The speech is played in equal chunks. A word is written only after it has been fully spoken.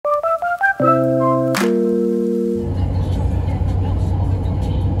On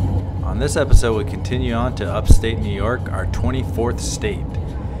this episode, we continue on to Upstate New York, our 24th state.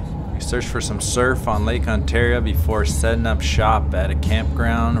 We search for some surf on Lake Ontario before setting up shop at a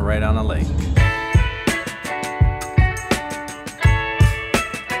campground right on a lake.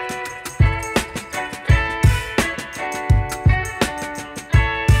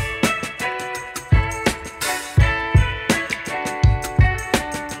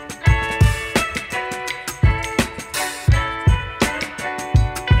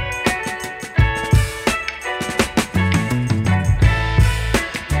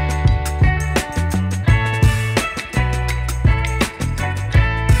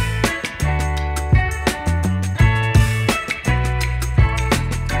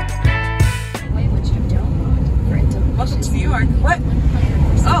 Welcome to New York. What?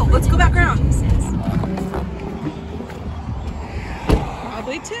 Oh, let's go back around.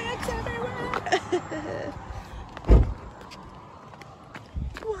 Probably ticks everywhere.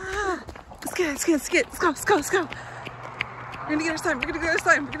 Wow. Let's get. Let's go. We're gonna get our sign. We're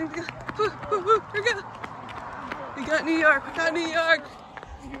gonna go. Here we go. We got New York. New York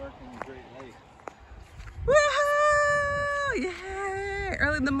and the Great Lake. Woohoo! Yay!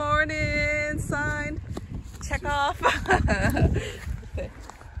 Early in the morning, sign. Check off.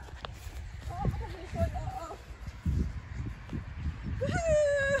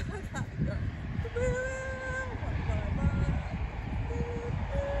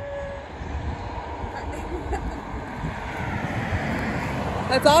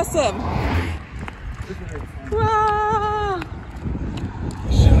 That's awesome. Wow.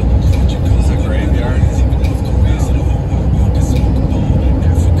 It's a graveyard.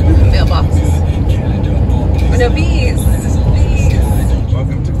 Mailboxes. Oh, no, bees.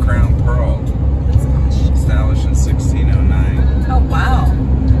 Welcome to Crown Pearl, established in 1609. Oh, wow.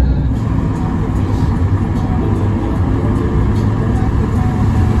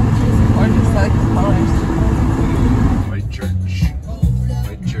 Gorgeous. I like the colors. White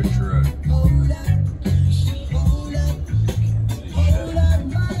Church Road.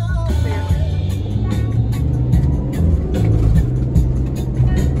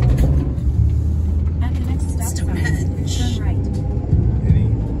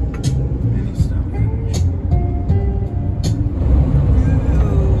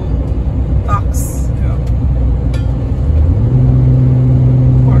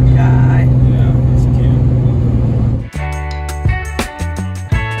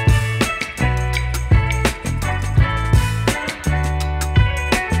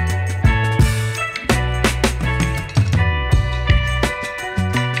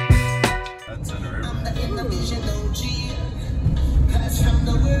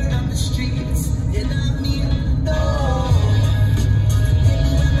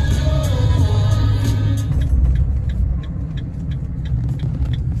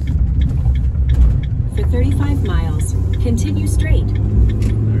 For 35 miles, continue straight.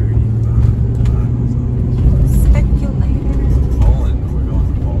 Speculator. Poland. We're going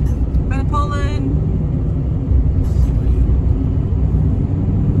to Poland. By Poland.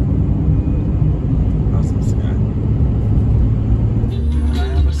 Awesome sky. I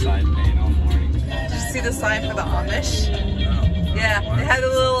have a side pain all morning. Did you see the sign for the Amish? No. Yeah, they had a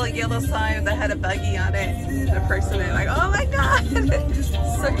little yellow sign that had a buggy on it. And a person there, like, oh my god,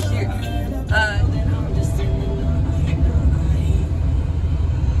 so cute.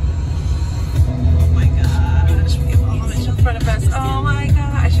 Oh my gosh, we have Amish in front of us. Oh my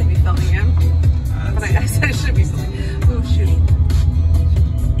god, I should be filming him. But I should be filming. Oh shoot.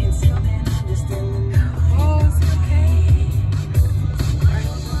 Oh, is it okay?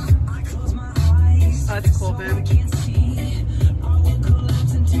 Oh, that's cool, man.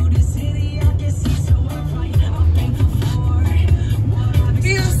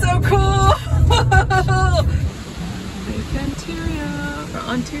 So cool! Lake Ontario, or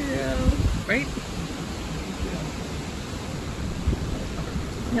Ontario, right?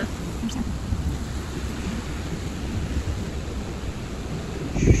 Yeah.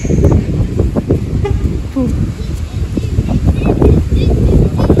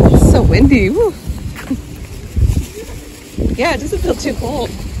 It's so windy. Woo. Yeah, it doesn't feel too cold.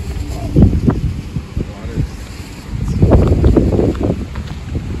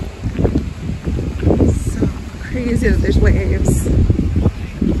 Crazy that there's waves,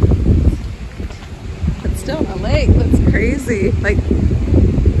 but still on a lake. That's crazy. Like,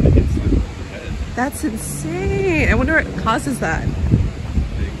 that's insane. I wonder what causes that.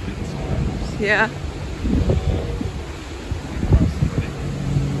 Yeah.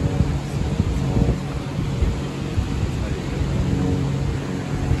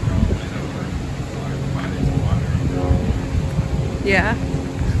 Yeah.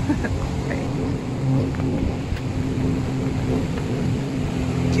 Okay.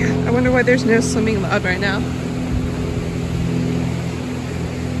 Yeah, I wonder why there's no swimming allowed right now.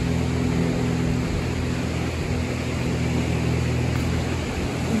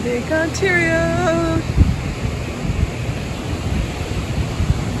 Lake Ontario.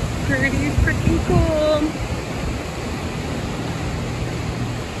 Pretty freaking cool.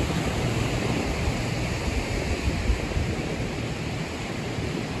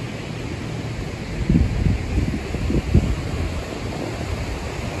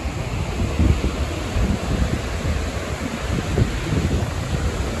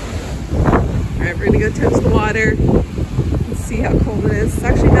 Alright, we're gonna go test the water and see how cold it is. It's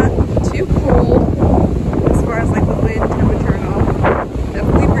actually not too cold as far as like the wind temperature and all.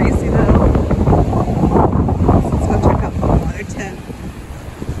 Definitely breezy though. Let's go check out the water tent.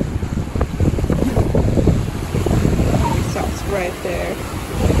 It stops right there.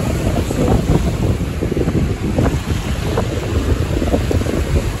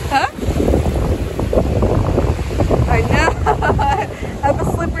 Huh? I know! I have a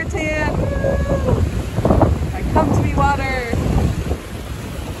slipper tan! Come to me, water!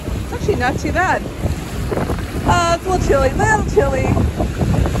 It's actually not too bad. It's a little chilly,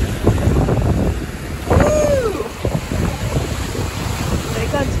 Woo!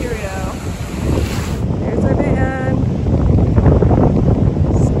 Lake Ontario. There's our van.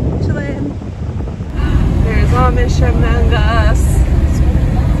 Chilling. There's Amish among us.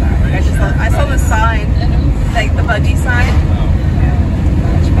 I saw the sign, like the buggy sign.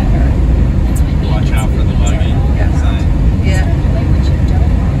 Watch out for the buggy sign. Yeah.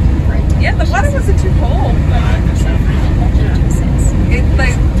 Yeah, the water wasn't too cold. It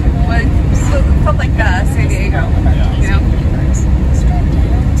like felt like San Diego. Yeah. You know?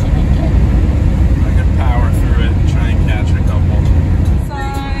 I could power through it and try and catch a couple.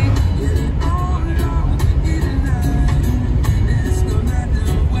 Sign.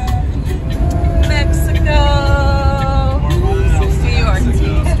 Mexico. New York.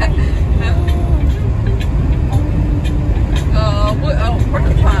 Oh,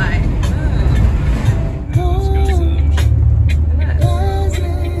 porcupine.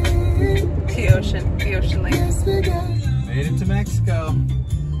 The ocean lake. Made it to Mexico.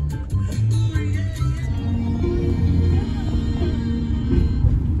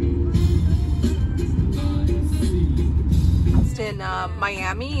 In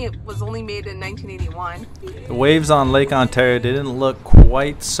Miami, it was only made in 1981. The waves on Lake Ontario didn't look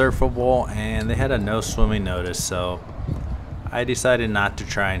quite surfable, and they had a no swimming notice, so I decided not to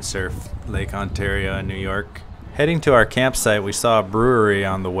try and surf Lake Ontario in New York. Heading to our campsite, we saw a brewery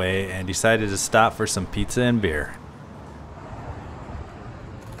on the way and decided to stop for some pizza and beer.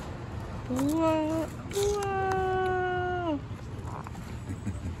 Whoa, whoa,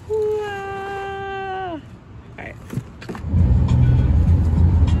 whoa. All right.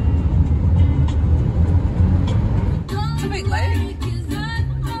 It's a big lake.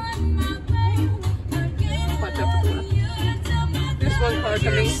 Watch out for the left. There's one car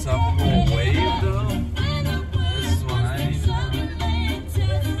coming. Subwhole wave though? This is what I need to know.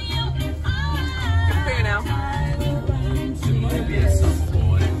 Clear now. It might be a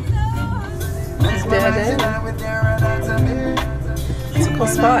subwhole wave. It's dead end. It's a cool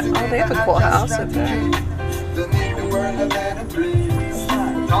spot. Oh, they have a cool house up there.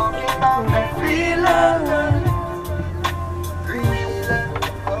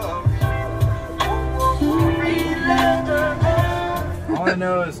 All I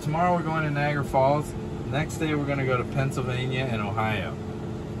know is tomorrow we're going to Niagara Falls. Next day we're going to go to Pennsylvania and Ohio.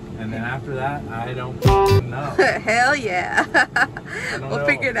 And then after that, I don't know. Hell yeah. We'll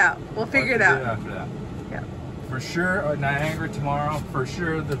figure it out. We'll figure it out. After that. Yeah. For sure, Niagara tomorrow. For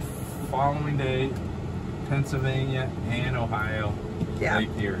sure, the following day, Pennsylvania and Ohio. Yeah. Lake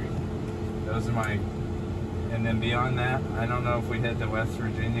Erie. Those are my. And then beyond that, I don't know if we head to West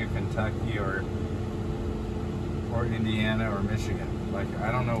Virginia, Kentucky, or Indiana or Michigan. Like,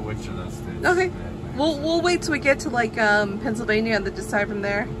 I don't know which of those states. Okay. We'll wait till we get to like Pennsylvania and then decide from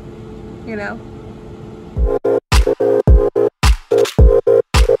there. You know.